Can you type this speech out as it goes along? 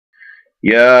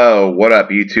Yo, what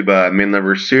up, YouTube?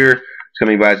 Mainlovers here. It's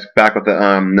gonna be back with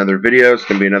another video. It's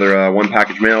gonna be another one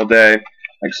package mail day. Like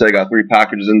I said, I got 3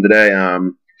 packages in today.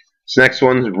 This next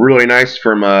one's really nice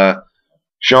from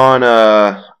John.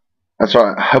 That's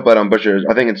why I hope I don't butcher it.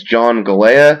 I think it's John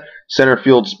Galea, Center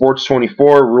Field Sports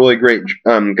 24. Really great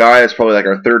guy. It's probably like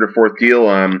our 3rd or 4th deal.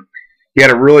 He had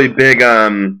a really big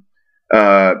patch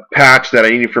that I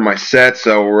needed for my set,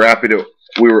 so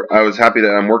I was happy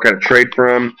to work out a trade for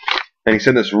him. And he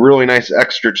sent this really nice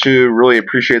extra too. Really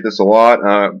appreciate this a lot.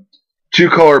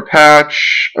 2-color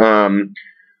patch from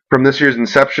this year's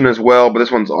Inception as well, but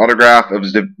this one's autograph of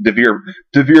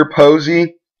Devere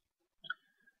Posey.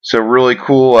 So really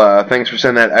cool. Thanks for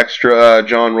sending that extra,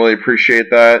 John. Really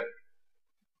appreciate that.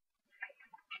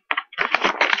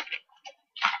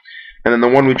 And then the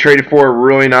one we traded for,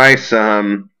 really nice.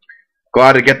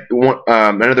 Glad to get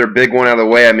another big one out of the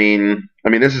way. I mean,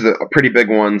 this is a pretty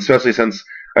big one, especially since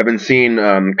I've been seeing,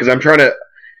 because I'm trying to,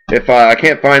 if I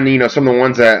can't find, some of the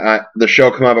ones that the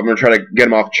show come up, I'm going to try to get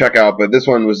them off checkout, but this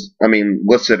one was,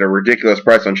 listed at a ridiculous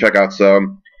price on checkout,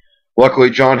 so luckily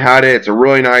John had it. It's a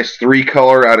really nice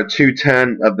 3-color out of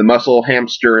 210 of the muscle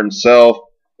hamster himself.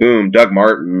 Boom, Doug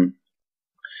Martin.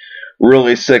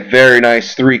 Really sick, very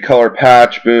nice 3-color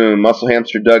patch. Boom, muscle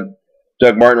hamster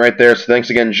Doug Martin right there. So thanks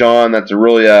again, John. That's a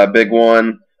really big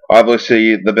one.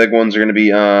 Obviously, the big ones are going to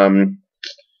be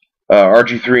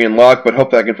RG3 and Luck, but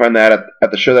hopefully I can find that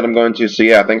at the show that I'm going to. So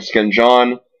yeah, thanks again,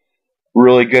 John.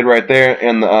 Really good right there,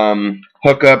 and the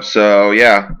hookup. So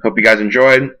yeah, hope you guys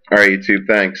enjoyed. All right, YouTube,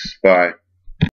 thanks. Bye.